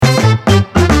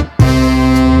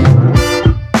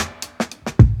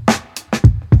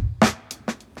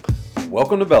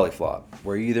Welcome to Belly Flop,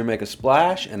 where you either make a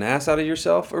splash, an ass out of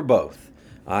yourself, or both.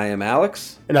 I am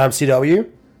Alex. And I'm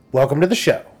CW. Welcome to the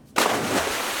show.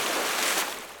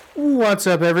 What's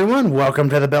up, everyone? Welcome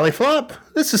to the Belly Flop.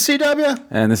 This is CW.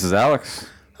 And this is Alex.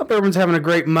 Hope everyone's having a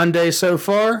great Monday so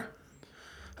far.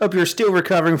 Hope you're still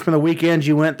recovering from the weekend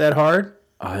you went that hard.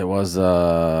 It was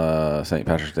St.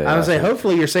 Patrick's Day. I would say,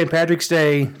 hopefully your St. Patrick's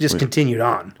Day just continued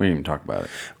on. We didn't even talk about it.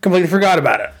 Completely forgot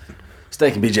about it.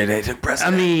 Steak and BJ Day took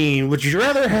precedent. I mean, would you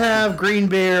rather have green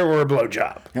beer or a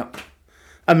blowjob? Yep.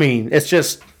 I mean, it's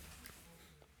just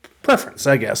preference,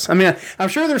 I guess. I mean, I'm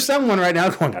sure there's someone right now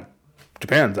going, it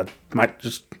depends. I might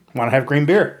just want to have green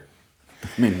beer.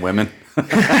 I mean, women.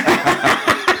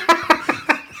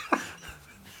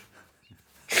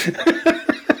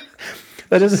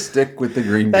 That is Stick with the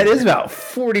green beer. That is about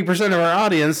 40% of our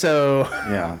audience, so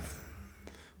Yeah.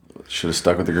 Should have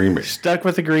stuck with the green beer. stuck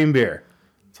with the green beer.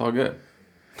 It's all good.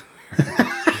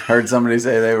 Heard somebody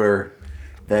say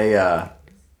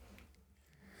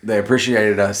they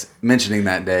appreciated us mentioning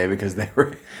that day because they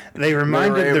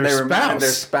Reminded their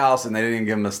spouse and they didn't even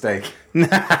give them a steak.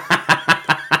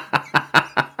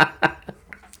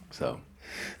 So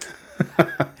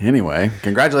anyway,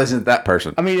 congratulations to that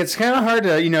person. I mean, it's kind of hard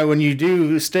to, when you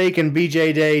do steak and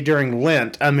BJ Day during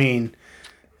Lent, I mean,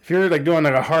 if you're like doing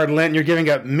like a hard Lent and you're giving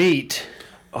up meat.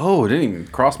 Oh, it didn't even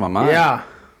cross my mind. Yeah.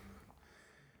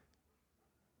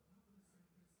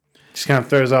 Just kind of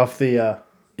throws off the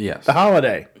Yes.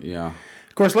 holiday. Yeah.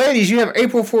 Of course, ladies, you have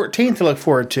April 14th to look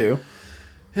forward to.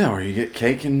 Yeah, where you get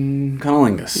cake and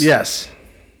cunnilingus. Yes.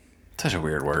 Such a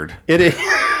weird word. It is.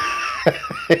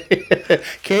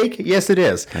 Cake? Yes, it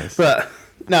is. Yes. But,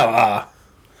 no, I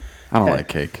don't like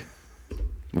cake.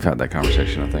 We've had that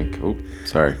conversation, I think. Oh,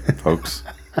 sorry, folks.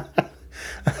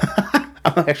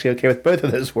 I'm actually okay with both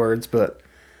of those words, but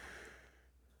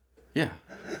Yeah.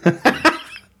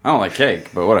 I don't like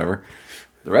cake, but whatever.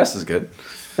 The rest is good.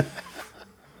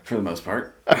 For the most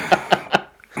part.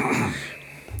 I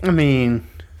mean,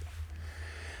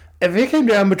 if it came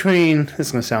down between, this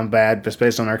is going to sound bad, just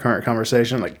based on our current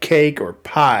conversation, like cake or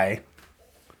pie.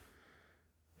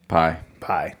 Pie.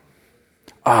 Pie.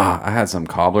 I had some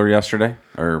cobbler yesterday,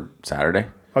 or Saturday.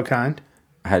 What kind?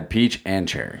 I had peach and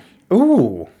cherry.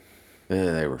 Ooh.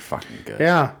 They were fucking good.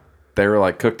 Yeah. They were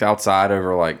like cooked outside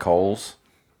over like coals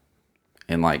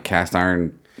in like cast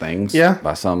iron things. Yeah.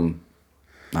 By some,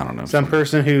 I don't know. Some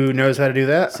person who knows how to do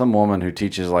that. Some woman who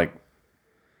teaches like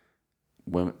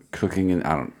women cooking,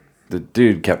 and the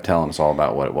dude kept telling us all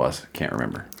about what it was. Can't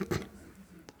remember.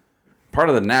 Part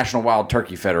of the National Wild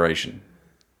Turkey Federation.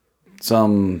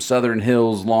 Some Southern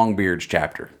Hills Longbeards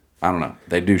chapter. I don't know.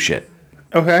 They do shit.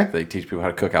 Okay. They teach people how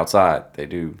to cook outside. They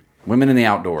do women in the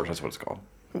outdoors. That's what it's called.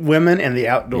 Women in the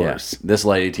outdoors. Yes. This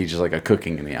lady teaches like a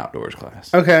cooking in the outdoors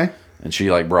class. Okay. And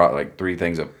she like brought like 3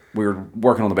 things up. We were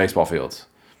working on the baseball fields.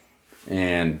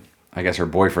 And I guess her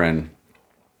boyfriend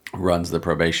runs the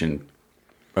probation,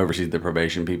 oversees the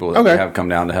probation people that Okay. they have come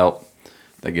down to help.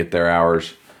 They get their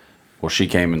hours. Well, she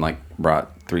came and like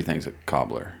brought 3 things of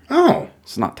cobbler. Oh.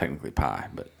 It's not technically pie,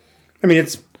 but I mean,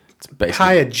 it's basically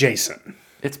pie adjacent.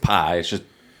 It's pie. It's just,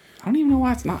 I don't even know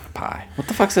why it's not pie. What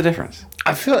the fuck's the difference?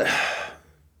 I feel it.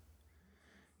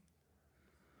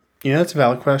 That's a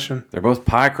valid question. They're both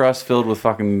pie crust filled with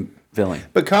fucking filling.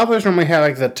 But cobblers normally have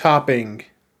like the topping.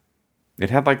 It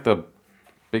had like the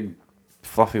big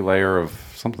fluffy layer of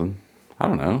something. I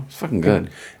don't know. It's fucking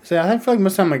good. So I feel like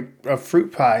most of the time like a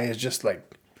fruit pie is just like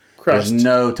crust. There's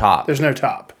no top. There's no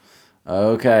top.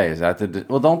 Okay, is that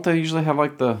well? Don't they usually have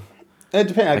like the It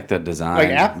depends. like the design, like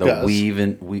apple the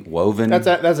does. woven?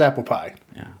 That's apple pie.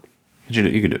 Yeah.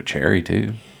 You could do a cherry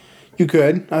too. You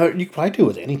could. You could probably do it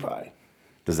with any pie.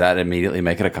 Does that immediately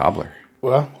make it a cobbler?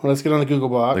 Well, let's get on the Google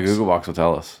box. The Google box will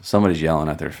tell us. Somebody's yelling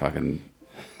at their fucking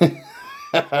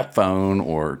phone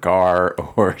or car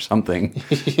or something.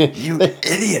 You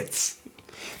idiots!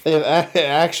 They have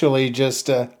actually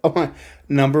just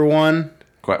number one.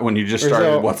 When you just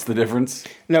started, what's the difference?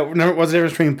 No, what's the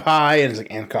difference between pie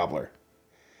and cobbler?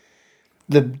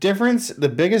 The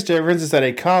biggest difference is that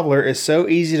a cobbler is so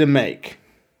easy to make.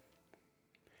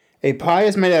 A pie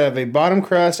is made out of a bottom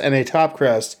crust and a top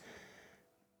crust.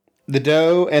 The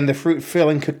dough and the fruit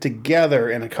filling cooked together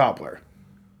in a cobbler.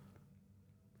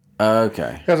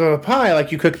 Okay. Because of a pie,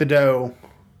 like you cook the dough.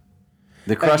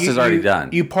 The crust is already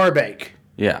done. You par bake.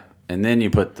 Yeah. And then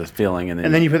you put the filling and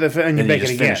then you put and you bake it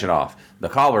just again. finish it off. The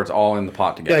cobbler's all in the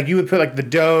pot together. Like you would put like the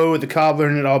dough, the cobbler,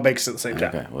 and it all bakes at the same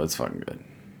time. Okay, well, it's fucking good.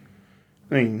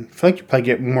 I mean, I feel like you probably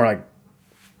get more like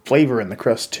flavor in the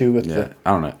crust too with Yeah, the. I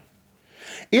don't know.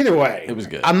 Either way, It was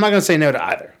good. I'm not gonna say no to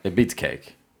either. It beats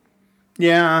cake.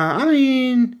 Yeah, I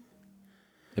mean,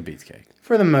 It beats cake.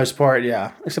 For the most part,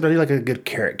 yeah. Except I do like a good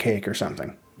carrot cake or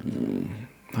something.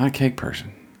 Not a cake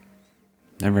person.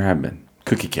 Never have been.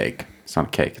 Cookie cake. It's not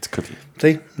a cake. It's a cookie.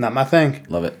 See? Not my thing.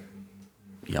 Love it.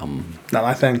 Yum. Not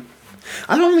my thing.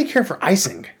 I don't really care for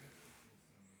icing.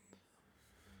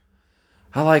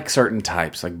 I like certain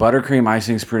types. Like buttercream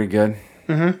icing is pretty good.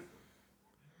 Mm-hmm.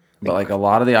 But like a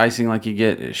lot of the icing like you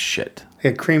get is shit.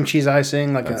 Like cream cheese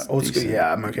icing, like That's an old school. decent.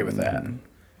 Yeah, I'm okay with that.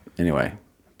 Anyway.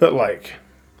 But like,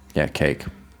 Yeah, cake.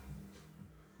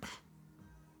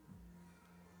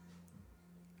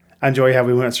 I enjoy how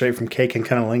we went straight from cake and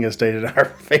cunnilingus dated our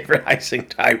favorite icing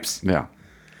types. Yeah.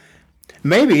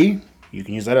 Maybe you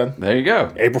can use that on There you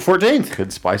go. April 14th.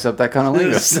 Could spice up that kind of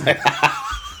lingus.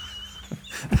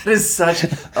 That is such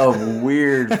a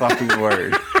weird fucking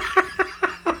word.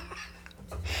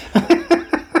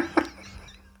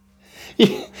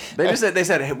 They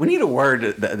said hey, we need a word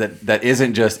that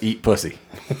isn't just eat pussy.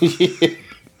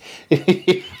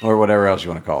 Or whatever else you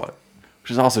want to call it.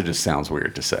 Which is also just sounds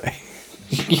weird to say.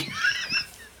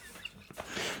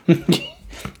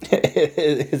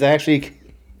 It's actually.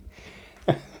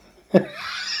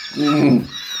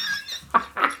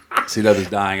 C-Dub is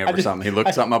dying over something. He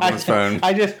looked something up on his phone.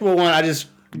 I just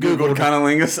Googled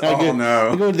cunnilingus. Oh I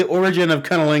no. googled the origin of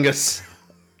cunnilingus.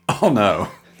 Oh no.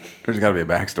 There's got to be a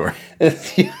backstory.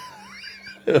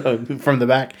 From the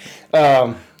back.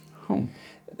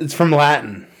 It's from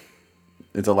Latin.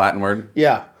 It's a Latin word.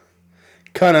 Yeah.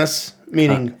 Cunus,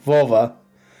 meaning vulva,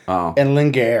 Oh. and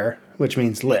lingere, which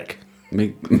means lick. So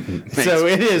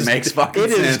it is. Makes fucking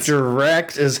sense. It is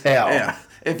direct as hell. Yeah.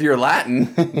 If you're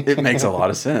Latin, it makes a lot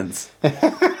of sense.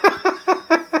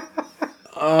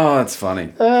 Oh, that's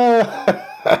funny.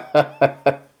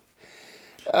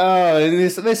 Oh, they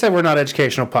said we're not an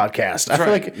educational podcast. I feel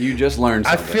like you just learned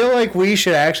I something. feel like we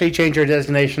should actually change our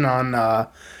destination on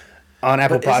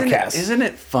Apple Podcasts. Isn't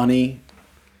it funny?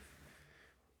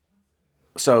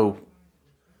 So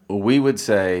we would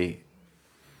say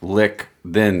lick,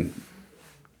 then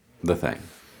the thing.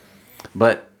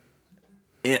 But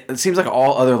it seems like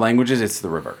all other languages, it's the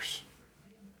reverse.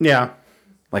 Yeah,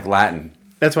 Like Latin.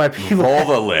 that's why people.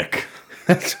 Vulva lick.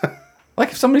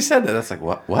 Like if somebody said that, that's like,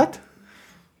 what?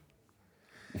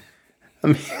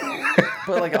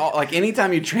 But like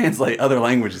anytime you translate other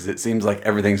languages, it seems like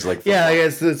everything's like Yeah,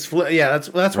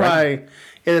 football. that's why it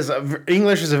is.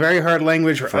 English is a very hard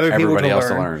language for other people everybody to else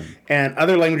learn, to learn. and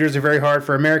other languages are very hard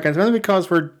for Americans, mainly because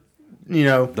we're,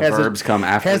 verbs come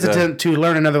after hesitant to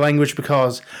learn another language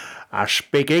because I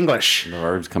speak English. The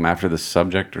verbs come after the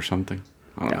subject or something.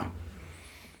 I don't know.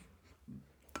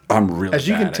 I'm really As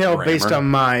you bad can at tell, grammar. based on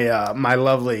my my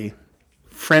lovely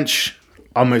French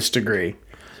almost degree,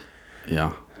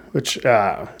 Yeah. which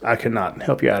I could not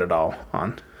help you out at all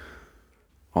on.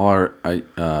 I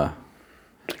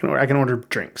can order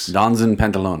drinks. Dons and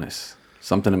pantalones.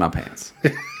 Something in my pants.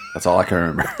 That's all I can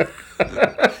remember.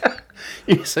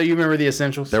 So you remember the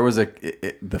essentials? There was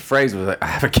the phrase was like, I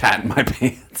have a cat in my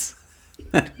pants.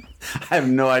 I have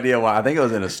no idea why. I think it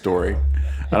was in a story.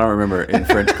 I don't remember in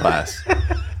French class.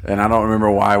 And I don't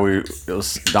remember why it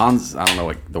was Dons. I don't know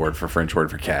what the word for French word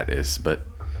for cat is, but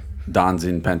Dons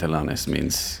in pantalones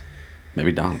means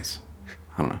maybe Dons.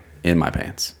 I don't know. In my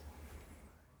pants.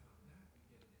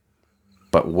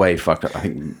 But way fucked up. I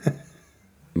think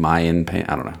my in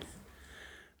pants. I don't know.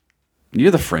 You're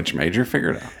the French major.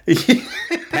 Figure it out.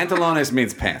 Pantalones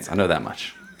means pants. I know that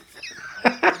much.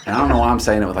 And I don't know why I'm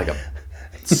saying it with like a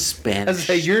Spanish.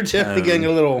 You're definitely getting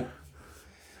a little.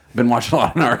 Been watching a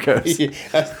lot of Narcos.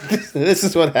 This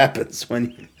is what happens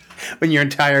when your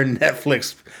entire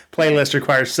Netflix playlist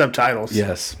requires subtitles.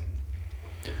 Yes.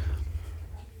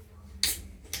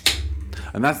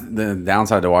 And that's the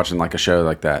downside to watching like a show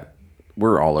like that.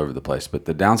 We're all over the place, but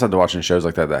the downside to watching shows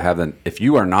like that have if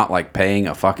you are not like paying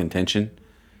a fucking attention,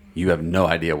 you have no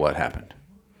idea what happened.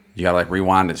 You gotta like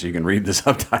rewind it so you can read the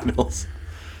subtitles.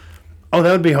 Oh,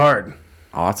 that would be hard.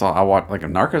 Oh, that's all I watch. Like if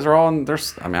Narcos are all in,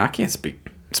 I can't speak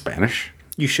Spanish.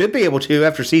 You should be able to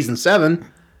after season 7.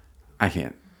 I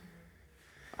can't.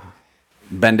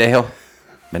 Bendejo,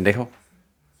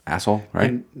 asshole,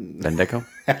 right? Bendejo.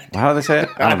 How do they say it?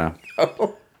 I don't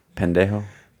know. Pendejo,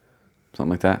 something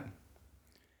like that.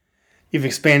 You've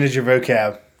expanded your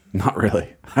vocab. Not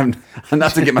really. I'm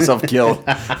not to get myself killed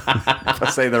if I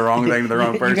say the wrong thing to the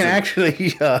wrong person. You can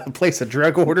actually place a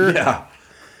drug order Yeah.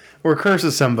 or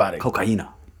curses somebody. Cocaine.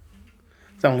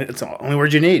 It's the only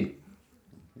word you need.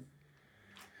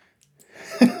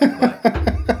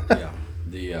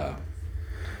 Yeah.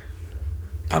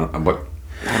 I don't know what.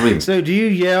 How do we? So do you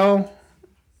yell?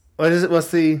 What is it?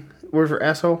 What's the word for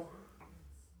asshole?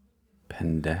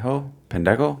 Pendejo? I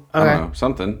Okay. don't know.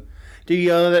 Something. Do you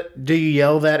yell that? Do you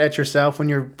yell that at yourself when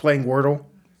you're playing Wordle?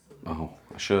 Oh,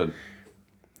 I should.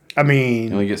 I You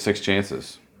mean, only get 6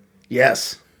 chances.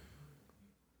 yes.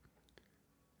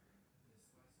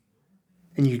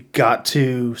 And you got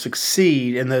to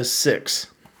succeed in those 6.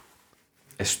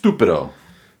 Estúpido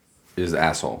is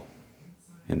asshole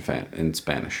in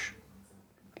Spanish.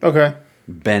 Okay.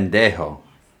 Bandejo.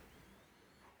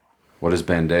 What is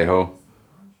bandejo?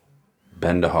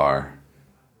 Bendahar.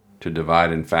 To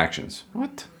divide in factions.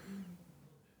 What?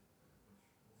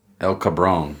 El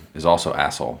cabrón is also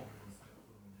asshole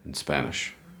in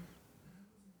Spanish.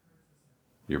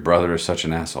 Your brother is such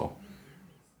an asshole.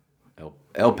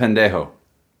 El pendejo.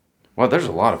 Well, there's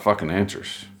a lot of fucking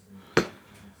answers.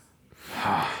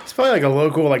 It's probably like a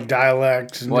local like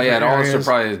dialect. Well, yeah, it also areas.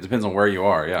 probably depends on where you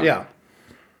are. Yeah. Yeah.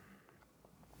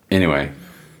 Anyway,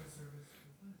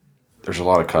 there's a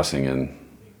lot of cussing in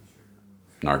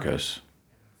Narcos.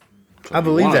 So I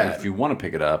believe If that. you want to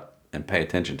pick it up and pay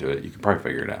attention to it, you can probably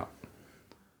figure it out.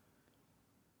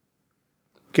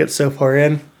 Get so far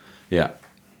in. Yeah,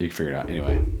 you can figure it out.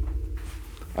 Anyway,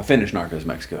 I finished Narcos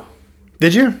Mexico.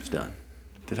 Did you? It's done.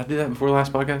 Did I do that before the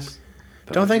last podcast?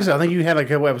 Don't think so. I think you had like a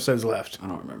couple episodes left. I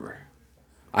don't remember.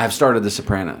 I have started The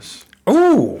Sopranos.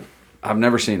 Ooh. I've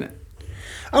never seen it.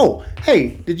 Oh, hey,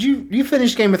 did you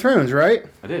finish Game of Thrones, right?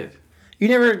 I did. You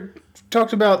never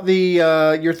talked about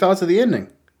the your thoughts of the ending.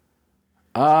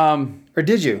 Or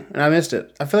did you? And I missed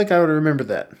it. I feel like I would have remembered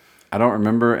that. I don't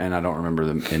remember, and I don't remember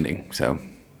the ending. So,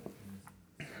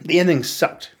 The ending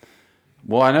sucked.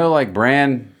 well, I know like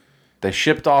Bran, they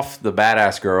shipped off the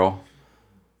badass girl.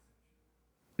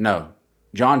 No,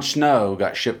 Jon Snow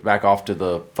got shipped back off to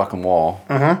the fucking wall.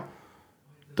 Uh-huh.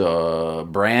 The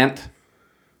Brandon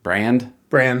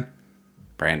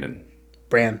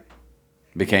Bran.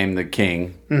 became the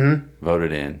king.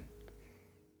 Voted in.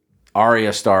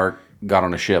 Arya Stark got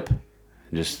on a ship and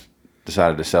just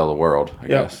decided to sell the world, I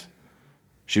guess.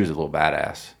 She was a little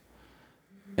badass.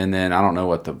 And then I don't know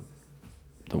what the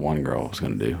one girl was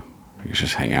going to do. I guess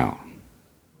just hang out.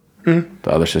 The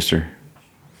other sister.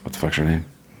 What the fuck's her name?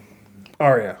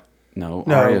 Arya. No,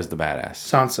 No. Arya's the badass.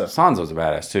 Sansa. Sansa's a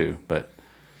badass too, but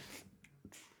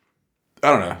I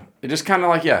don't know. It just kind of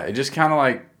like, yeah, it just kind of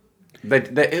like,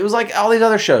 it was like all these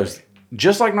other shows,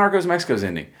 just like Narcos Mexico's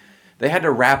ending. They had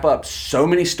to wrap up so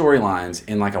many storylines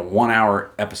in like a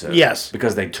 1-hour episode. Yes.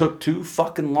 Because they took too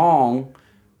fucking long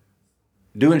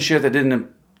doing shit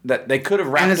that they could have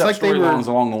wrapped it's up like they were- storylines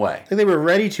along the way. I think they were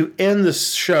ready to end the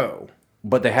show.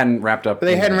 But they hadn't wrapped up. But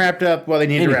they hadn't anything. wrapped up what they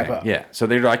needed to wrap Anything. up. Yeah. So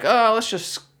they're like, oh, let's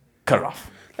just cut it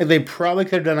off. Like they probably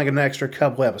could have done like an extra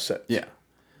couple episodes. Yeah.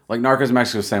 Like Narcos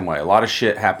Mexico the same way. A lot of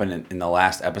shit happened in the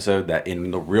last episode that in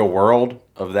the real world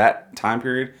of that time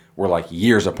period were like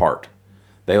years apart.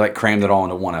 They like crammed it all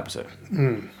into one episode.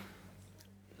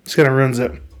 It's gonna ruins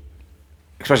it.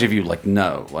 Especially if you like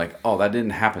know, like, oh, that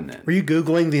didn't happen then. Were you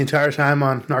Googling the entire time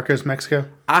on Narcos Mexico?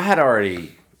 I had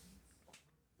already.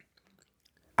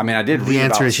 I mean, I did read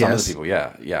answer about is some yes. of the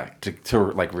people. Yeah.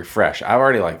 To like refresh. I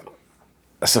already like.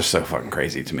 That's just so fucking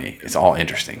crazy to me. It's all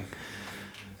interesting.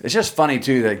 It's just funny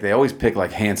too. Like they always pick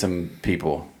like handsome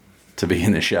people to be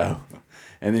in the show,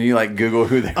 and then you like Google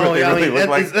who they, Oh, they yeah, I really mean, look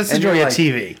like. that's the and you're joy of like-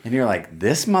 TV. And you're like,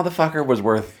 this motherfucker was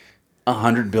worth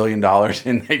 $100 billion in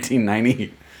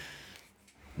 1990.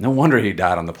 No wonder he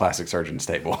died on the plastic surgeon's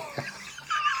table.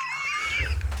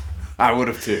 I would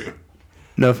have too.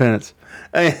 No offense.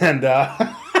 And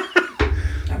I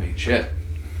mean, shit.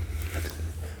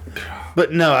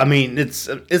 but no, I mean it's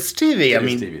TV. I It is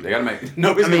mean, TV. They gotta make.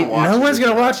 Nobody's I mean, gonna watch. no it. one's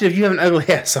gonna watch it if you have an ugly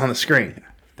ass on the screen.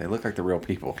 They look like the real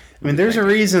people. I mean, there's a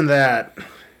reason that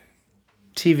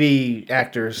TV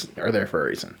actors are there for a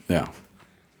reason. Yeah.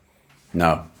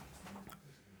 No.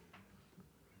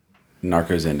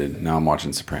 Narcos ended. Now I'm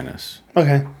watching Sopranos.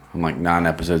 Okay, I'm like 9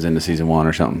 episodes into season 1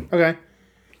 or something. okay.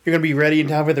 You're gonna be ready in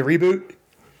time for the reboot.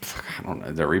 I don't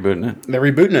know. They're rebooting it. They're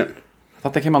rebooting it. I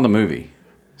thought they came on the movie,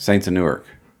 Saints of Newark.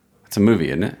 It's a movie,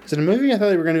 isn't it? Is it a movie? I thought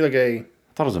they were gonna do like a. I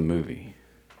thought it was a movie.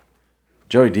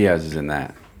 Joey Diaz is in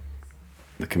that.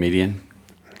 The comedian.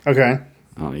 Okay,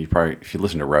 I don't know. You probably, if you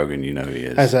listen to Rogan, you know who he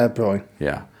is. that's that probably.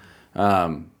 Yeah.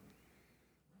 No,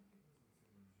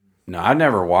 I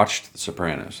never watched The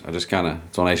Sopranos. I just kind of,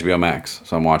 it's on HBO Max,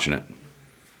 so I'm watching it.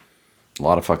 A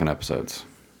lot of fucking episodes.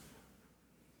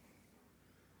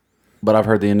 But I've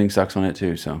heard the ending sucks on it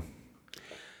too, so.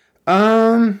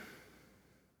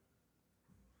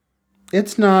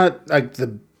 It's not like the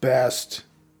best.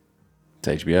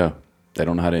 It's HBO. They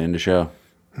don't know how to end a show.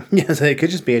 Yes, it could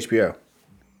just be HBO.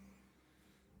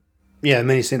 Yeah,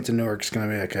 Many Saints of Newark's gonna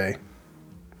be okay.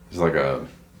 It's like a,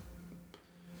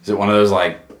 is it one of those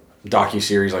like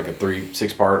docu-series, like a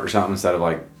 3-6 part or something instead of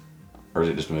like, or is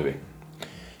it just a movie?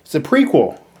 It's a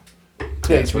prequel.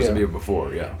 Yeah, it's supposed to be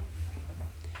before, yeah.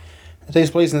 It takes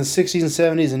place in the 60s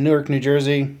and 70s in Newark, New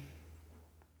Jersey.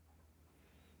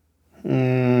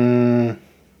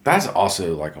 That's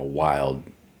also like a wild,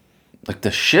 like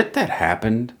the shit that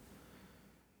happened.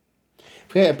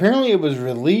 Yeah, apparently it was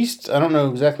released. I don't know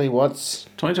exactly what's...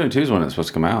 2022 is when it's supposed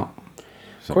to come out.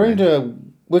 According to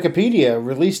Wikipedia,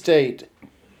 release date,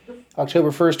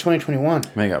 October 1st, 2021.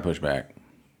 May got pushed back.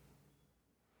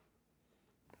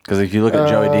 Because if you look at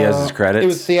Joey Diaz's credits... It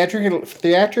was theatrically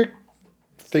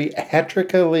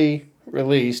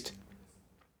released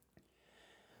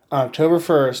on October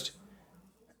 1st,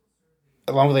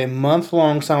 along with a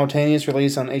month-long simultaneous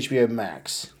release on HBO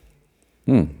Max.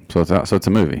 So it's a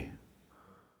movie.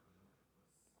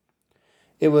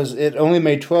 It only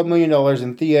made $12 million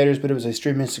in theaters, but it was a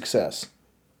streaming success.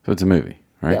 So it's a movie,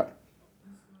 right? Yeah.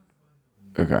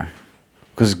 Okay.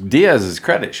 Because Diaz's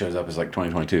credit shows up as like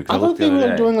 2022. I thought they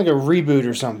were doing like a reboot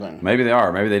or something. Maybe they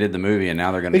are. Maybe they did the movie and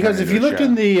now they're going to. Because if you looked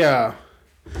in the,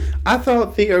 I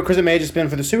thought because it may have just been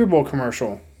for the Super Bowl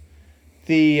commercial,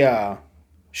 the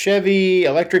Chevy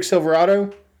electric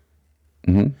Silverado.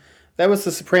 Mm-hmm. That was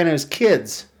the Sopranos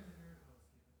kids.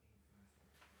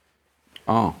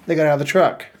 Oh, They got out of the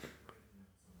truck.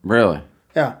 really?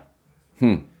 Yeah. I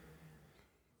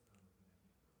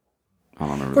don't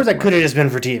remember. Of course, that could have just been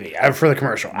for TV, for the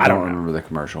commercial. I don't know. remember the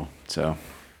commercial. So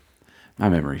my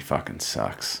memory fucking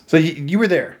sucks. So you were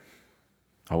there.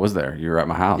 I was there. You were at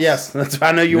my house. Yes, that's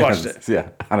I know you watched it. Yeah,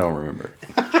 I don't remember.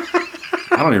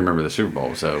 I don't even remember the Super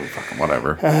Bowl, so fucking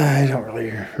whatever. I don't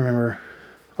really remember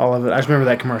all of it. I just remember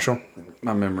that commercial.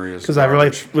 My memory is... Because I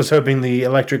really was hoping the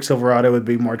electric Silverado would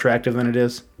be more attractive than it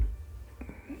is.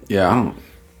 Yeah, I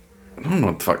don't know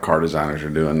what the fuck car designers are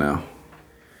doing now.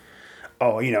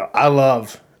 Oh, I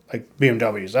love like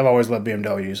BMWs. I've always loved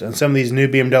BMWs. And some of these new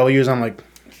BMWs, I'm like...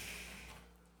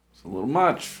 It's a little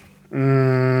much.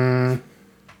 No.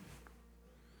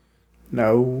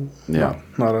 Yeah.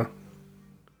 Not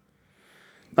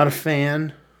a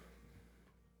fan.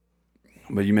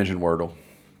 But you mentioned Wordle.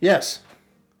 Yes.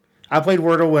 I played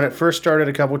Wordle when it first started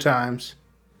a couple times.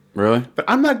 Really? But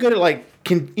I'm not good at I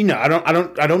don't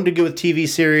do good with TV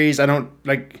series. I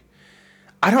apparently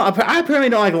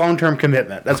don't like long-term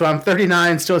commitment. That's why I'm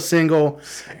 39, still single.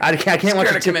 I can't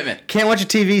watch commitment. Can't watch a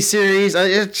TV series. I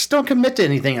just don't commit to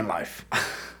anything in life.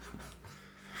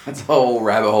 That's a whole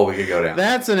rabbit hole we could go down.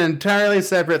 That's an entirely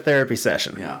separate therapy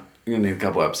session. Yeah. You're going to need a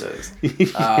couple episodes.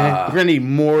 We're gonna need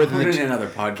more than We're going to need another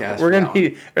podcast. We're gonna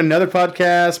need another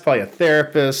podcast, probably a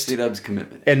therapist, C-Dub's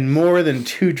commitment. and more than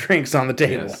 2 drinks on the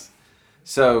table. Yes.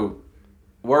 So,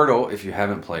 Wordle, if you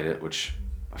haven't played it, which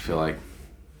I feel like...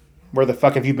 Where the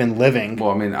fuck have you been living? Well,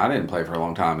 I mean, I didn't play for a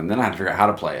long time, and then I had to figure out how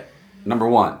to play it. Number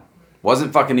one,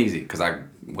 wasn't fucking easy, because I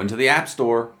went to the App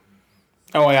Store,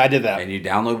 Oh yeah, I did that. and you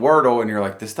download Wordle, and you're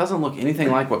like, this doesn't look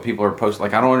anything like what people are posting.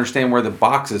 Like, I don't understand where the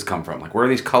boxes come from. Like, where are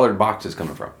these colored boxes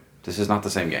coming from? This is not the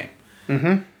same game.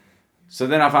 Mm-hmm. So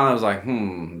then I finally was like,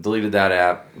 deleted that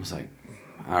app. I was like,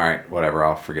 all right, whatever,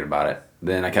 I'll forget about it.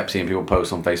 Then I kept seeing people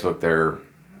post on Facebook their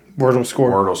Wordle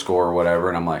score. Wordle score or whatever,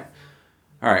 and I'm like,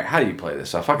 all right, how do you play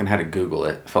this? So I fucking had to Google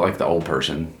it. I felt like the old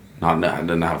person. I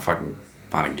didn't know how to fucking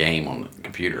find a game on the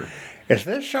computer. Is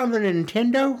this on the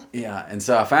Nintendo? Yeah, and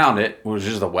so I found it. It was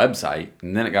just a website,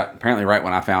 and then it got, apparently right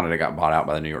when I found it, it got bought out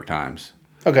by the New York Times.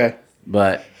 Okay.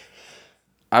 But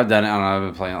I've done it, I don't know,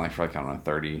 I've been playing it for I don't know,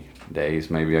 30 days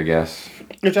maybe, I guess.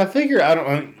 Which I figure,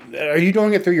 are you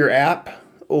doing it through your app,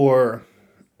 or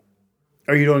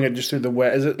are you doing it just through the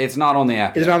web? It's not on the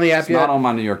app Is yet. it on the app it's yet? Not on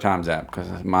my New York Times app, because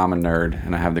I'm a nerd,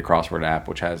 and I have the crossword app,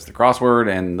 which has the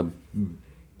crossword and the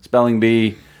spelling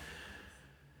bee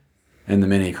and the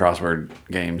mini crossword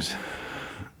games,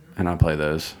 and I play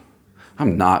those.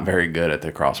 I'm not very good at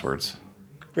the crosswords.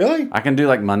 Really? I can do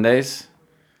like Mondays,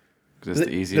 because it's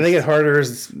the easiest. Do they get harder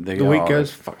as They the go, week "Oh,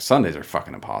 goes? Sundays are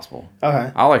fucking impossible.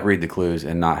 Okay. I'll like read the clues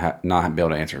and not be able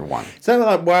to answer one. Is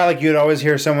that why you'd always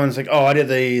hear someone's like, oh, I did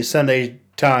the Sunday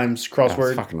Times It's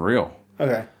crossword? fucking real.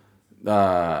 Okay.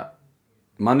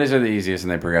 Mondays are the easiest,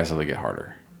 and they progressively get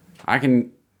harder. I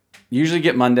can usually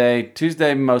get Monday,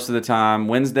 Tuesday most of the time,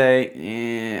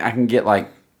 Wednesday, I can get like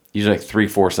usually like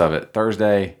 3/4 of it.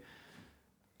 Thursday,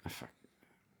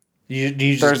 Do you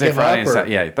just Thursday, give Friday, up, and or-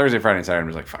 Saturday. Yeah, Thursday, Friday, and Saturday. I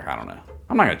was like, fuck, I don't know.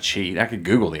 I'm not gonna cheat. I could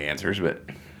Google the answers, but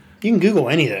You can Google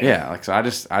anything. yeah, like so. I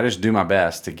just do my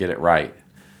best to get it right,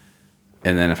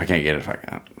 and then if I can't get it,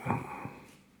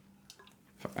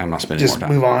 I'm not spending Just more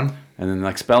time. move on. And then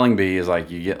like spelling bee is like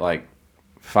you get like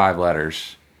 5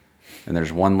 letters, and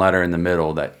there's one letter in the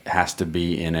middle that has to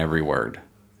be in every word.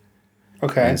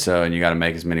 Okay. And you got to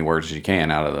make as many words as you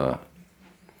can out of the.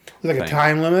 Like a thing.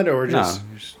 time limit or just.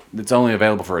 No, it's only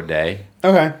available for a day.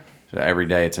 Okay. So every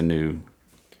day it's a new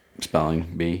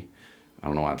spelling bee. I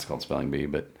don't know why it's called spelling bee,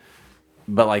 but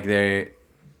like the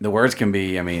words can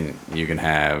be. I mean, they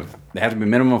have to be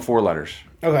minimum of 4 letters,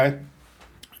 Okay.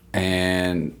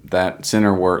 and that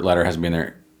center word letter has to be in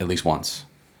there at least once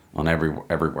on every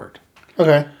word.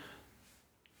 Okay.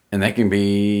 And they can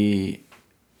be,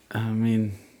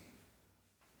 13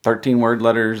 word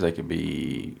letters. They could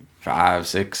be 5,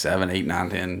 6, 7, 8, 9,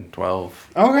 10,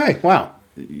 12. Okay. Wow.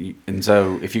 And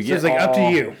so if you get it's like up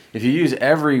to you. If you use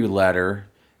every letter,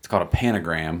 it's called a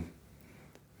pentagram.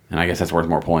 And I guess that's worth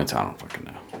more points. I don't fucking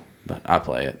know. But I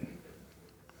play it.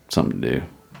 Something to do.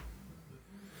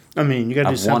 I mean, you got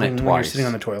to do I've won something it when twice. you're sitting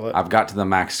on the toilet. I've got to the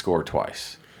max score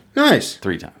twice. Nice.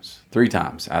 3 times. 3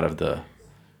 times out of the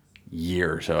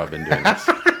year or so I've been doing this.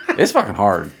 It's fucking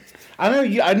hard. I know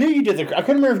you. I knew you did I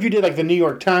couldn't remember if you did like the New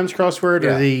York Times crossword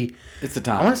or the. It's the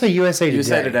time. I want to say USA Today.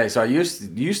 USA Today. So I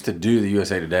used to do the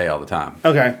USA Today all the time.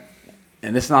 Okay.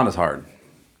 And it's not as hard.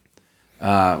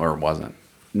 Or it wasn't.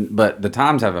 But the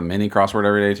Times have a mini crossword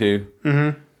every day too.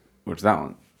 Mm-hmm. Which that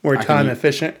one. More time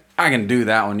efficient. I can do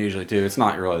that one usually too. It's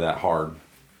not really that hard.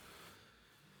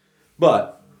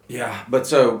 But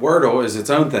so Wordle is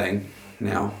its own thing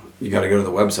now. You got to go to the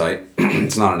website.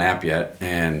 It's not an app yet,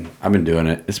 and I've been doing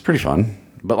it. It's pretty fun.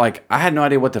 But like, I had no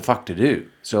idea what the fuck to do.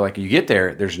 So like, you get there.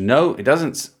 It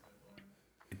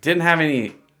didn't have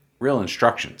any real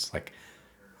instructions. Like,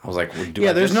 I was like,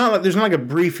 there's not like a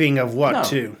briefing of what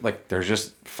to. Like, there's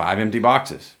just 5 empty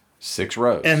boxes, 6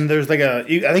 rows, And there's like I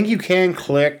think you can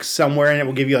click somewhere and it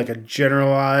will give you like a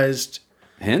generalized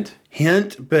hint,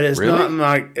 but it's Really? not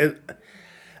like.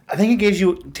 I think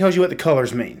it tells you what the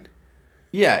colors mean.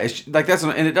 Yeah, it's like that's,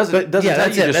 and it doesn't tell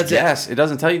you to just guess. It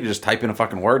doesn't tell you to just type in a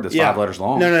fucking word that's 5 letters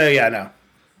long. No.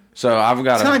 So I've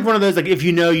got It's kind of like one of those like if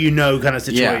you know kind of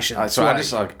situation. So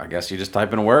I guess you just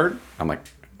type in a word. I'm like,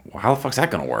 well, how the fuck's that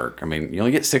gonna work? I mean, you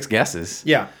only get 6 guesses.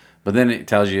 Yeah. But then it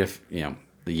tells you if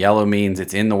the yellow means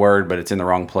it's in the word, but it's in the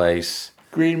wrong place.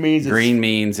 Green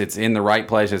means it's in the right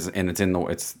place, and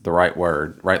it's the right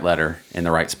word, right letter in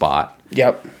the right spot.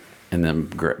 Yep. And then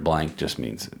blank just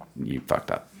means you fucked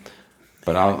up.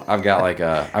 But I've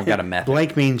got a method.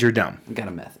 Blank means you're dumb. I've got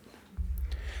a method.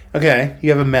 Okay,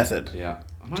 you have a method. Yeah.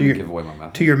 I'm not gonna give away my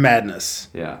method. To your madness.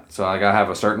 Yeah. So I gotta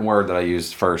have a certain word that I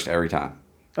use first every time.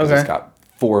 Okay. It's got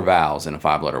 4 vowels in a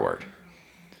 5-letter word.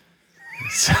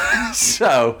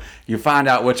 So you find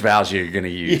out which vowels you're gonna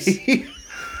use.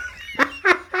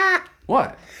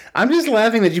 What? I'm just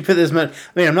laughing that you put this much.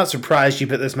 I mean, I'm not surprised you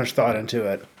put this much thought into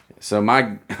it. So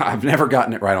I've never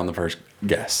gotten it right on the first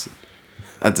guess.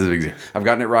 That's a big deal. I've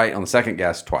gotten it right on the second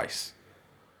guess twice.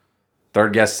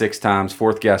 Third guess 6 times.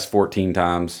 Fourth guess 14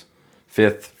 times.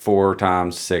 Fifth 4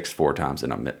 times. Sixth 4 times.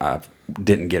 And I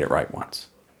didn't get it right once.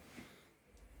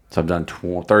 So I've done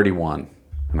 31.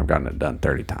 And I've gotten it done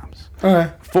 30 times.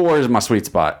 Okay. 4 is my sweet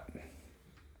spot.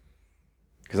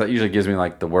 Because that usually gives me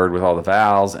like the word with all the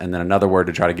vowels. And then another word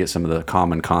to try to get some of the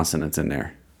common consonants in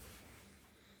there.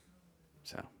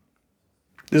 So.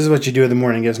 This is what you do in the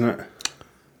morning, isn't it?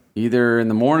 Either in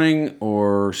the morning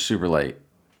or super late.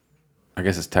 I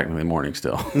guess it's technically morning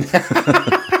still.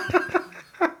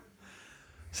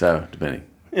 So, depending.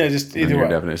 Yeah, just on either your way.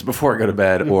 definition. Before I go to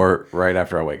bed or right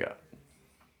after I wake up.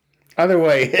 Either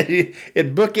way,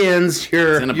 it bookends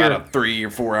your... It's in about a 3 or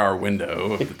 4 hour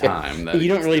window of the time. That you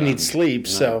don't it's really done. need sleep,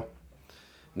 so...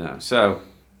 No. So,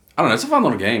 I don't know. It's a fun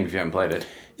little game if you haven't played it.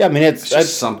 Yeah, I mean, it's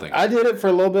just something. I did it for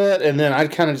a little bit, and then I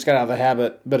kind of just got out of the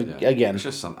habit. But again... It's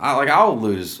just something. I'll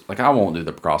lose. Like, I won't do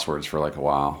the crosswords for like a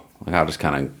while. Like, I'll just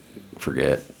kind of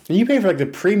forget. And you pay for like the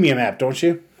premium app, don't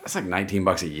you? It's like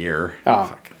 $19 a year. Oh.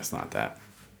 Fuck, it's not that.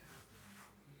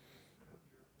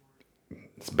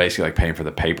 It's basically like paying for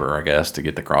the paper, I guess, to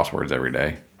get the crosswords every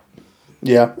day.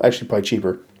 Yeah, actually probably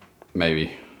cheaper.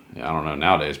 Maybe. Yeah, I don't know.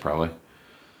 Nowadays, probably.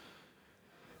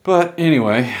 But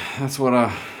anyway, that's what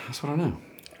I know.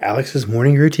 Alex's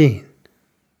morning routine.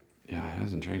 Yeah, it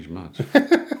hasn't changed much.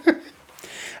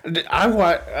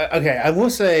 I will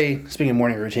say, speaking of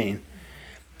morning routine,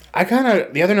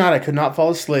 the other night I could not fall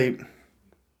asleep,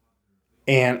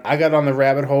 and I got on the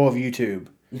rabbit hole of YouTube.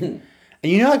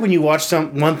 And you know, like when you watch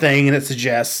one thing and it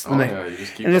suggests, You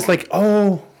just keep and it's going. like,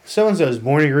 oh, so and so's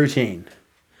morning routine,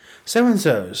 so and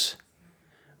so's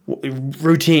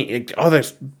routine, all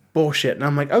this bullshit, and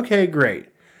I'm like, okay, great.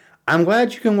 I'm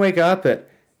glad you can wake up at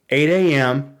 8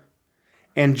 a.m.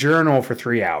 and journal for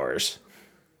 3 hours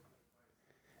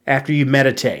after you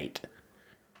meditate.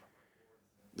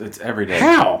 It's every day.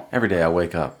 How? Every day I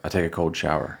wake up, I take a cold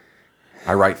shower.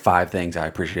 I write 5 things I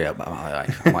appreciate about my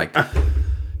life. I'm like,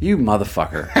 you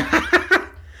motherfucker.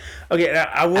 Okay,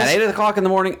 I will. At 8 o'clock in the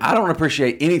morning, I don't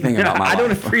appreciate anything about my life. I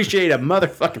don't appreciate a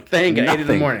motherfucking thing at 8 in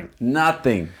the morning.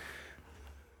 Nothing.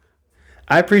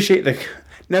 I appreciate the.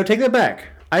 No, take that back.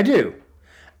 I do.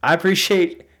 I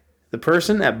appreciate the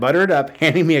person that buttered up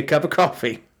handing me a cup of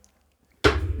coffee.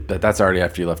 But that's already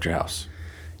after you left your house.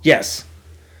 Yes.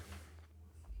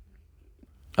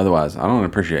 Otherwise, I don't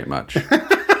appreciate much.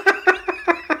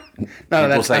 No,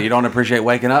 People say you don't appreciate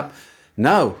waking up.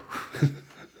 No.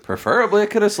 Preferably, I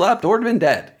could have slept or been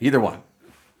dead. Either one.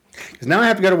 Because now I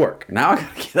have to go to work. Now I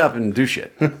gotta get up and do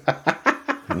shit.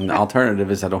 And the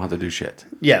alternative is I don't have to do shit.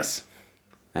 Yes.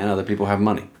 And other people have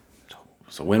money. So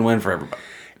it's a win-win for everybody.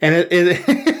 And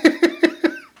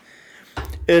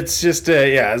it's just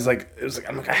yeah. It's like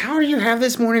I'm like, how do you have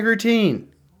this morning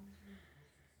routine?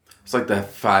 It's like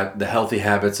the healthy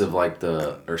habits of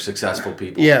or successful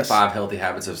people. Yes. 5 healthy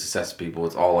habits of successful people.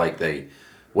 It's all like they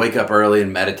wake up early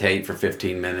and meditate for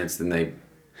 15 minutes, then they.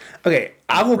 Okay,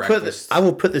 I will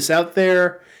put this out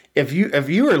there. If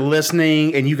you are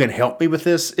listening and you can help me with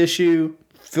this issue,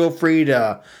 feel free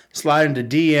to slide into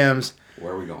DMs.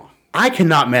 Where are we going? I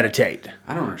cannot meditate.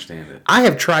 I don't understand it. I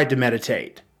have tried to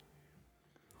meditate.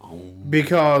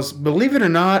 Because, believe it or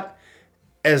not,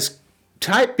 as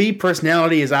type B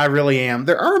personality as I really am,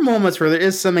 there are moments where there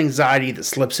is some anxiety that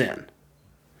slips in.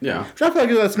 Yeah. Which I feel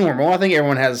like that's normal. I think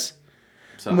everyone has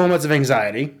moments of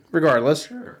anxiety, regardless.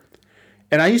 Sure.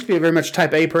 And I used to be a very much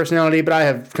type A personality, but I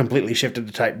have completely shifted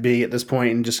to type B at this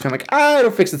point and just kind of like,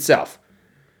 it'll fix itself.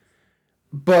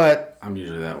 But I'm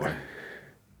usually that way.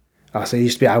 I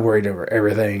used to be, I worried over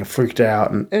everything, freaked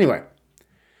out. And anyway,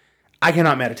 I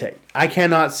cannot meditate. I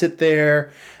cannot sit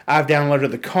there. I've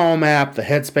downloaded the Calm app, the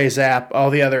Headspace app, all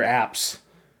the other apps.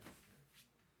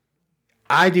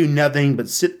 I do nothing but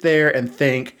sit there and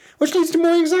think, which leads to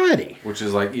more anxiety. Which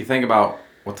is like, you think about,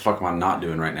 what the fuck am I not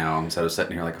doing right now instead of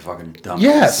sitting here like a fucking dumbass?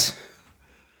 Yes.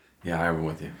 Yeah, I'm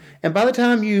with you. And by the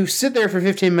time you sit there for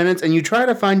 15 minutes and you try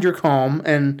to find your calm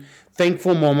and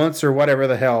thankful moments or whatever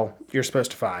the hell you're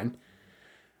supposed to find,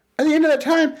 at the end of that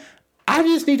time, I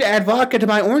just need to add vodka to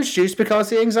my orange juice because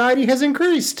the anxiety has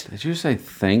increased. Did you say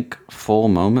thankful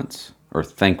moments? Or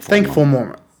thankful Thankful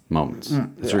moment. moments?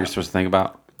 That's what you're supposed to think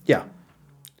about? Yeah.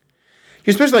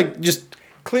 You're supposed to like just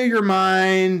clear your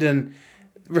mind and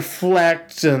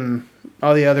reflect and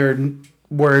all the other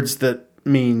words that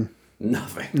mean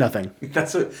nothing.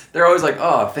 That's what they're always like.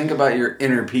 Oh, think about your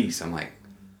inner peace. I'm like,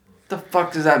 what the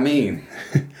fuck does that mean?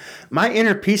 My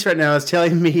inner peace right now is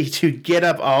telling me to get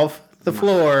up off the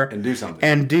floor and do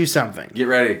something. Get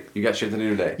ready. You got shit to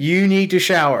do today. You need to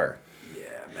shower. Yeah,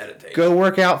 meditate. Go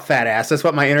work out, fat ass. That's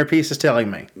what my inner peace is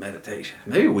telling me. Meditation.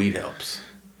 Maybe weed helps.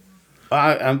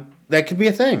 That could be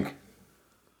a thing.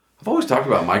 I've always talked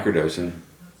about microdosing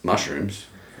mushrooms.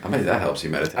 I bet that helps you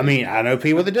meditate. I mean, I know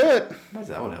people that do it. I bet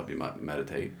that would help you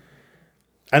meditate.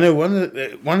 I know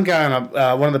one guy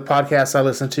on one of the podcasts I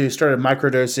listened to started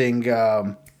microdosing,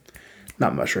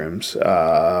 not mushrooms,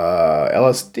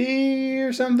 LSD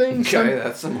or something. Okay,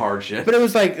 that's some hard shit. But it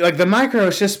was like the micro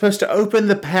is just supposed to open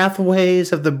the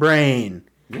pathways of the brain.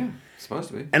 Yeah, it's supposed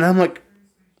to be. And I'm like,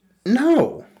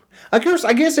 no. Of course,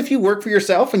 I guess if you work for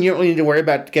yourself and you don't really need to worry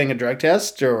about getting a drug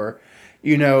test or,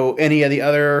 any of the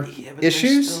other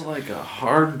issues. There's still like a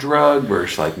hard drug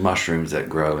versus like mushrooms that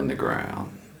grow in the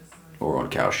ground or on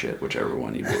cow shit, whichever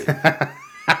one you believe.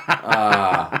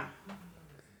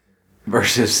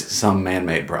 Versus some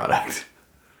man-made product.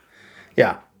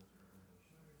 Yeah.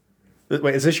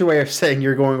 Wait, is this your way of saying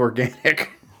you're going organic?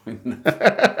 I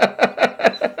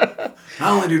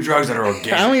only do drugs that are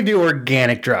organic. I only do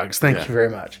organic drugs. Thank you very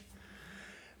much.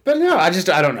 But no, I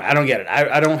don't know. I don't get it.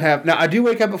 I don't have... Now, I do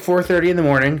wake up at 4:30 in the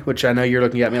morning, which I know you're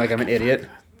looking at me like I'm an idiot.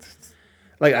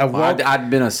 Like, I'd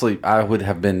been asleep. I would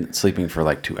have been sleeping for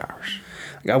like 2 hours.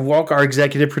 I walk our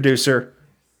executive producer.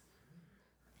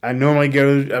 I normally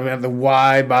at the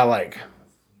Y by like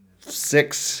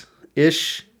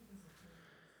 6-ish.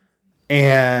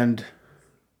 And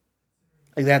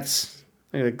like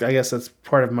I guess that's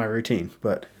part of my routine,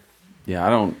 but yeah,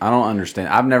 I don't understand.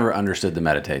 I've never understood the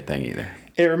meditate thing either.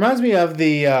 It reminds me of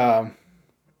the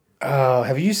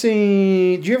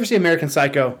did you ever see American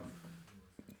Psycho?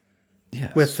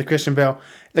 Yes. With the Christian Bale.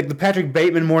 Like the Patrick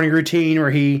Bateman morning routine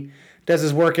where he does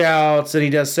his workouts and he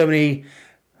does I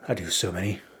do so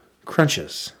many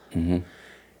crunches. Mm-hmm.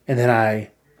 And then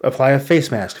I apply a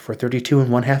face mask for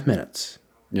 32.5 minutes.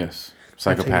 Yes.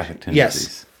 Psychopathic tendencies.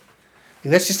 Yes.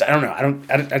 That's just, I don't know. I don't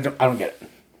get it.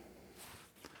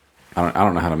 I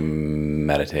don't know how to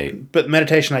meditate. But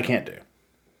meditation I can't do.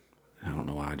 I don't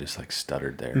know why I just like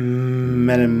stuttered there.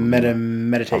 Meditation.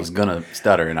 meditate. I was gonna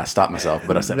stutter and I stopped myself,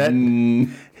 but I said,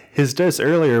 His dose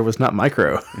earlier was not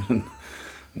micro. no,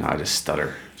 I just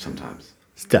stutter sometimes.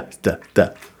 Stuff.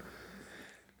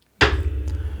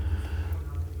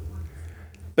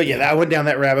 But yeah, I went down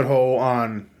that rabbit hole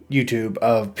on YouTube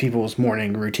of people's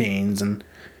morning routines and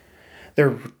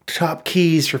their top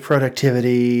keys for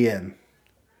productivity and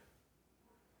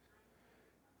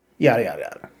yada, yada,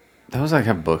 yada. Those like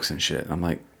have books and shit. I'm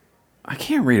like, I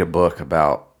can't read a book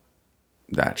about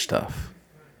that stuff.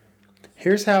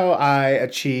 Here's how I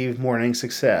achieve morning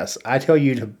success. I tell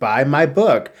you to buy my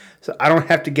book so I don't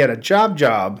have to get a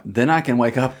job. Then I can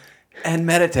wake up and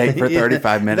meditate for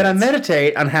 35 minutes. Then I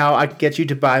meditate on how I can get you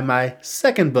to buy my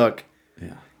second book,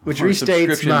 which Or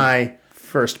restates my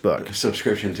first book.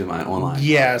 subscription to my online.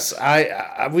 Yes,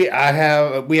 we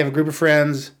have a group of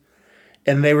friends,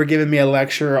 and they were giving me a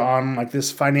lecture on like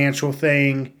this financial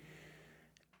thing,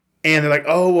 and they're like,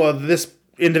 "Oh, well, this."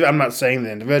 I'm not saying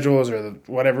the individuals or the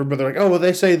whatever, but they're like, "Oh, well,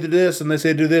 they say this and they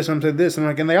say do this and I'm saying this," and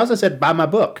like, and they also said buy my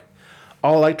book,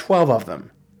 all like 12 of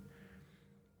them.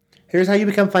 Here's how you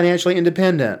become financially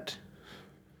independent.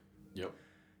 Yep.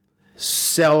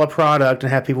 Sell a product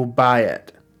and have people buy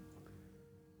it.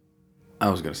 I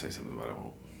was gonna say something, but I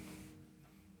won't.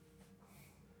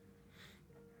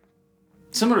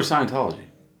 Similar to Scientology.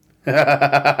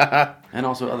 And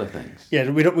also other things. Yeah,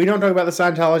 we don't talk about the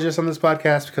Scientologists on this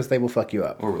podcast because they will fuck you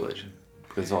up. Or religion.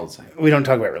 Because it's all the same. We don't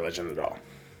talk about religion at all.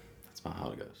 That's not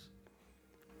how it goes.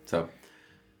 So,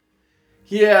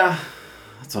 yeah,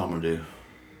 that's all I'm gonna do.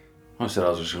 I said I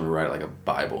was just gonna write like a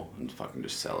Bible and fucking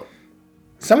just sell it.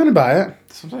 Someone to buy it.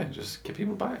 That's what I'm saying. Just get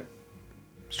people to buy it.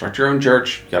 Start your own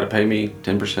church. You gotta pay me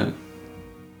 10%.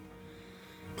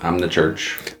 I'm the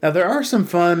church. Now there are some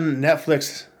fun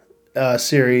Netflix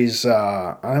series.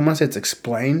 I want to say it's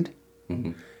Explained,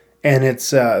 and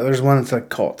it's there's one that's like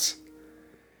cults,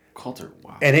 Culture.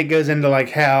 Wow. and it goes into like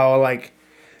how like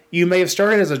you may have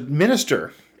started as a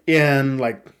minister in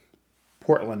like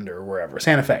Portland or wherever,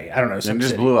 Santa Fe. I don't know. Some And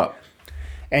just city. blew up.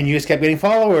 And you just kept getting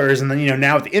followers, and then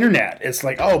now with the internet, it's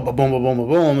like boom, boom, boom, boom,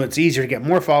 boom. It's easier to get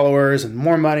more followers and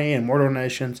more money and more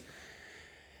donations.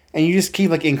 And you just keep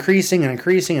like increasing and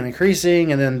increasing and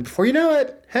increasing, and then before you know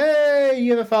it, hey,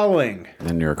 you have a following.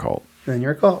 Then you're a cult. And then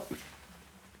you're a cult.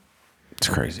 It's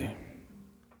crazy.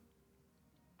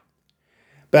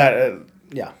 But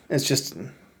yeah, it's just you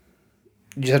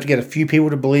just have to get a few people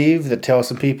to believe that tell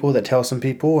some people that tell some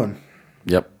people, and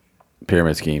Yep.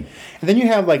 Pyramid scheme. then you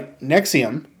have like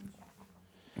Nexium.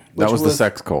 That which was the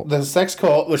sex cult. The sex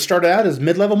cult, which started out as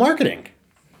mid-level marketing.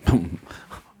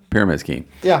 Pyramid scheme.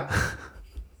 Yeah.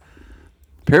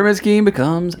 Pyramid scheme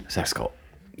becomes sex cult.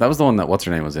 That was the one that what's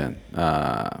her name was in.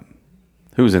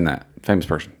 Who was in that? Famous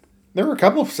person. There were a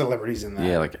couple of celebrities in that.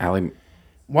 Yeah, like Allie.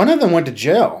 One of them went to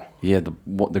jail. Yeah,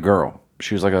 the girl.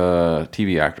 She was like a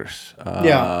TV actress.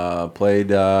 Yeah.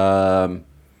 Played Ally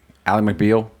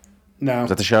McBeal. No. Is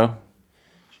that the show?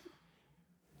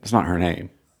 That's not her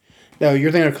name. No,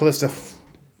 you're thinking of Callista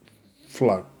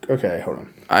Flug. Okay, hold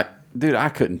on. I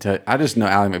couldn't tell. I just know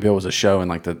Ally McBeal was a show in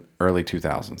like the early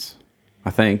 2000s. I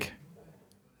think.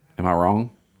 Am I wrong?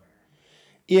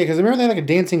 Yeah, because I remember they had like a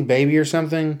dancing baby or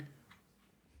something.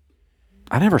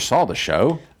 I never saw the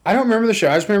show. I don't remember the show.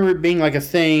 I just remember it being like a It was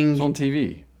thing. on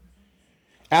TV.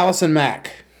 Allison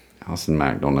Mack. Allison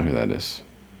Mack. Don't know who that is.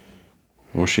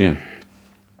 What was she in?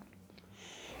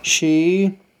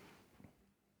 She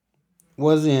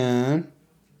was in.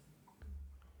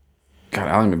 God,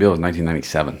 Ally McBeal was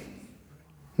 1997.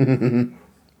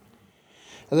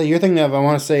 I think you're thinking of, I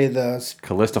want to say the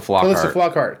Callista Flockhart. Callista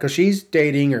Flockhart, because she's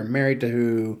dating or married to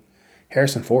who?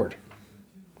 Harrison Ford.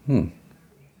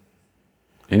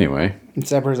 Anyway, It's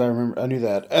that person I remember. I knew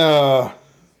that.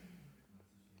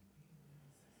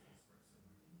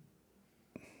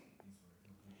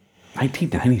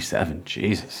 1997.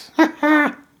 Jesus.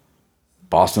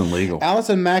 Boston Legal.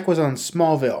 Allison Mack was on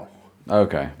Smallville.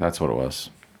 Okay, that's what it was.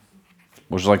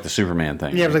 Which was like the Superman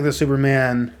thing. Yeah, it was like the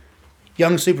Superman,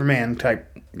 young Superman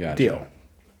type Gotcha. deal.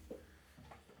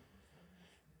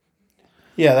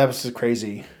 Yeah, that was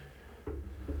crazy.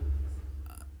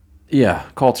 Yeah,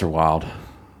 cults are wild.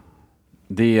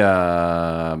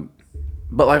 But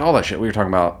like all that shit we were talking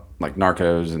about, like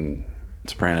Narcos and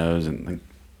Sopranos and like,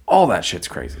 all that shit's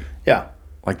crazy. Yeah.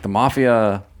 Like the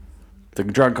mafia, the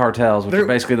drug cartels, which are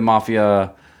basically the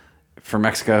mafia for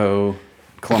Mexico,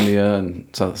 Colombia, and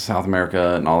South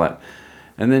America, and all that.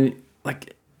 And then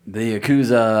like the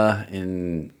Yakuza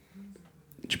in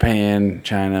Japan,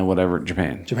 China, whatever.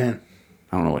 Japan.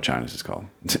 I don't know what China's is called.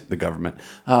 The government.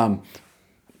 No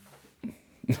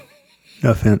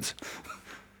offense.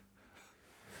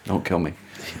 Don't kill me.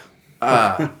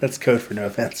 That's code for no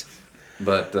offense.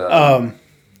 But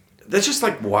that's just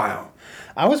like wow.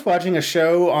 I was watching a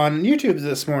show on YouTube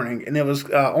this morning, and it was,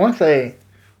 I want to say,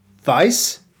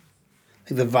 Vice. I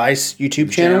think the Vice YouTube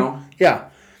channel. Yeah.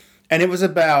 And it was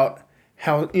about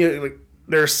how, like,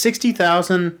 there are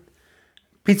 60,000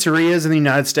 pizzerias in the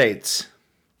United States.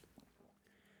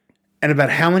 And about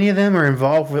how many of them are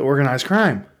involved with organized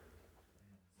crime.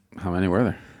 How many were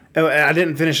there? Oh, I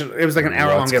didn't finish it. It was like an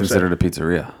hour-long What's episode. considered a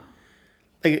pizzeria?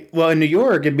 Like, well, in New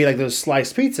York, it'd be like those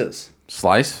sliced pizzas.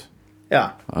 Slice?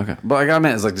 Yeah. Okay. But like I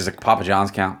meant, is like does like Papa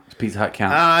John's count? Does Pizza Hut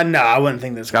count? No, I wouldn't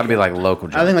think that's It's got to be like local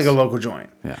joints. I think like a local joint.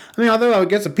 Yeah. I mean, although I would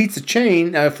guess a pizza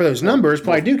chain for those numbers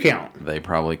probably do count. They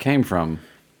probably came from.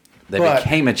 They But-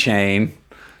 became a chain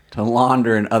to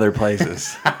launder in other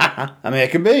places. That's I mean,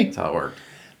 it could be. how it worked.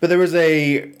 But there was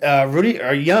a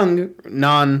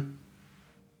young,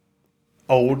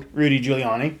 old Rudy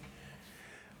Giuliani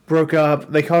broke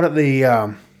up. They called it the,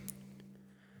 it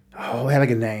had like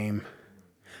a name.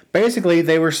 Basically,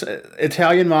 they were,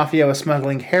 Italian mafia was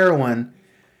smuggling heroin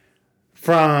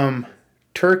from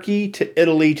Turkey to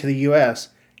Italy to the U.S.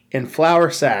 in flour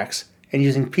sacks and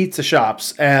using pizza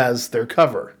shops as their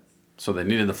cover. So they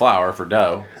needed the flour for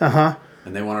dough. Uh-huh.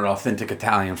 And they wanted authentic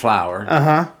Italian flour.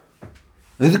 Uh-huh.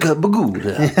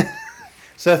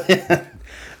 So,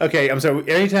 okay, I'm sorry.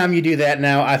 Anytime you do that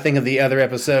now, I think of the other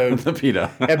episode. The pita.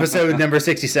 Episode number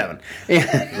 67.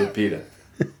 The pita.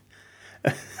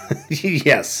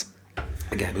 Yes.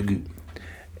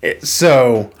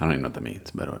 So, I don't even know what that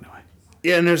means, but anyway.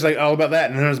 yeah, and there's like all about that.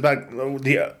 And there's about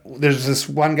there's this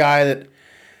one guy that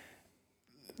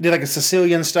did like a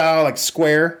Sicilian style, like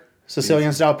square,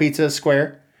 Sicilian style pizza,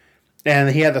 square. And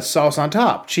he had the sauce on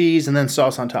top, cheese, and then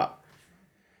sauce on top.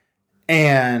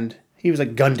 And he was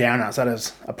like gunned down outside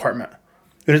his apartment.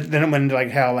 Then it went into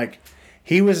like how like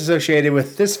he was associated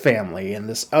with this family and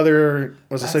this other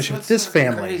was associated with this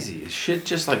family. Crazy. Shit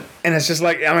just like And it's just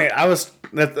like, I mean,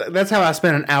 that's how I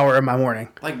spent an hour of my morning.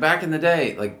 like back in the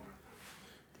day, like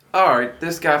all right,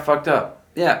 this guy fucked up.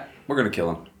 Yeah, we're gonna kill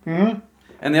him. Mm-hmm.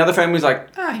 And the other family's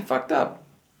like, he fucked up.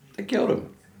 They killed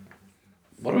him.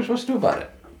 What are we supposed to do about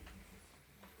it?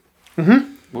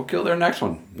 Mm-hmm. We'll kill their next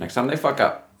one. Next time they fuck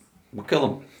up, we'll kill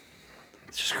them.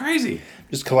 It's just crazy.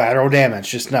 Just collateral damage,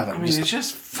 just nothing. I mean, it's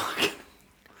just fucking.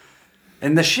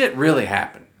 And the shit really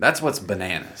happened. That's what's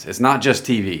bananas. It's not just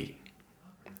TV.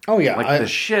 oh yeah, Like the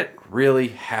shit really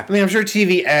happened. I mean, I'm sure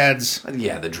TV adds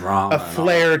Yeah, the drama. a and all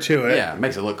flair to that. it. Yeah, it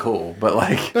makes it look cool. But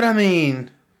like, But I mean,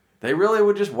 they really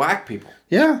would just whack people.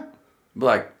 yeah, Be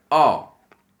like, oh,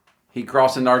 he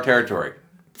crossed into our territory.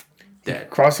 Dead.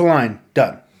 cross the line,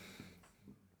 done.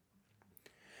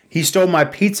 He stole my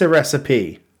pizza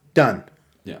recipe, done.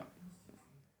 Yeah.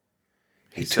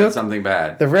 He took said something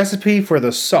bad. The recipe for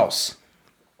the sauce.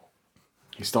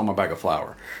 He stole my bag of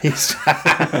flour.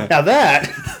 Now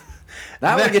that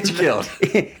That would get you killed.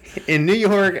 in New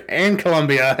York and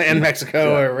Colombia and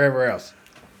Mexico or wherever else.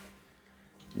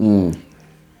 Yeah,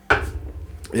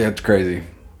 it's crazy.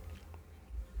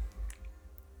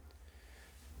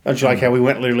 Don't you like how we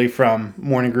went literally from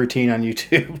morning routine on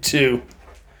YouTube to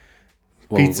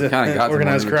pizza, we kinda got to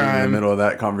organized morning routine in crime? the middle of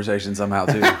that conversation somehow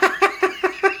too.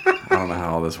 I don't know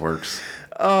how all this works.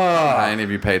 How any of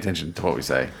you pay attention to what we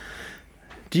say?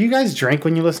 Do you guys drink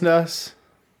when you listen to us?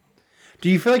 Do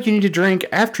you feel like you need to drink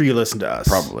after you listen to us?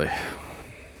 Probably.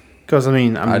 Because, I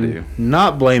mean, I do.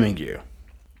 not blaming you.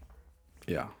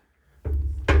 Yeah.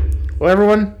 Well,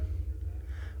 everyone,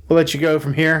 we'll let you go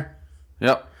from here.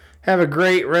 Yep. Have a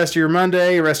great rest of your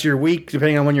Monday, rest of your week,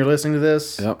 depending on when you're listening to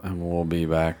this. Yep. And we'll be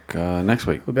back next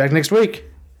week. We'll be back next week.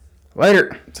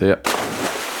 Later. See ya.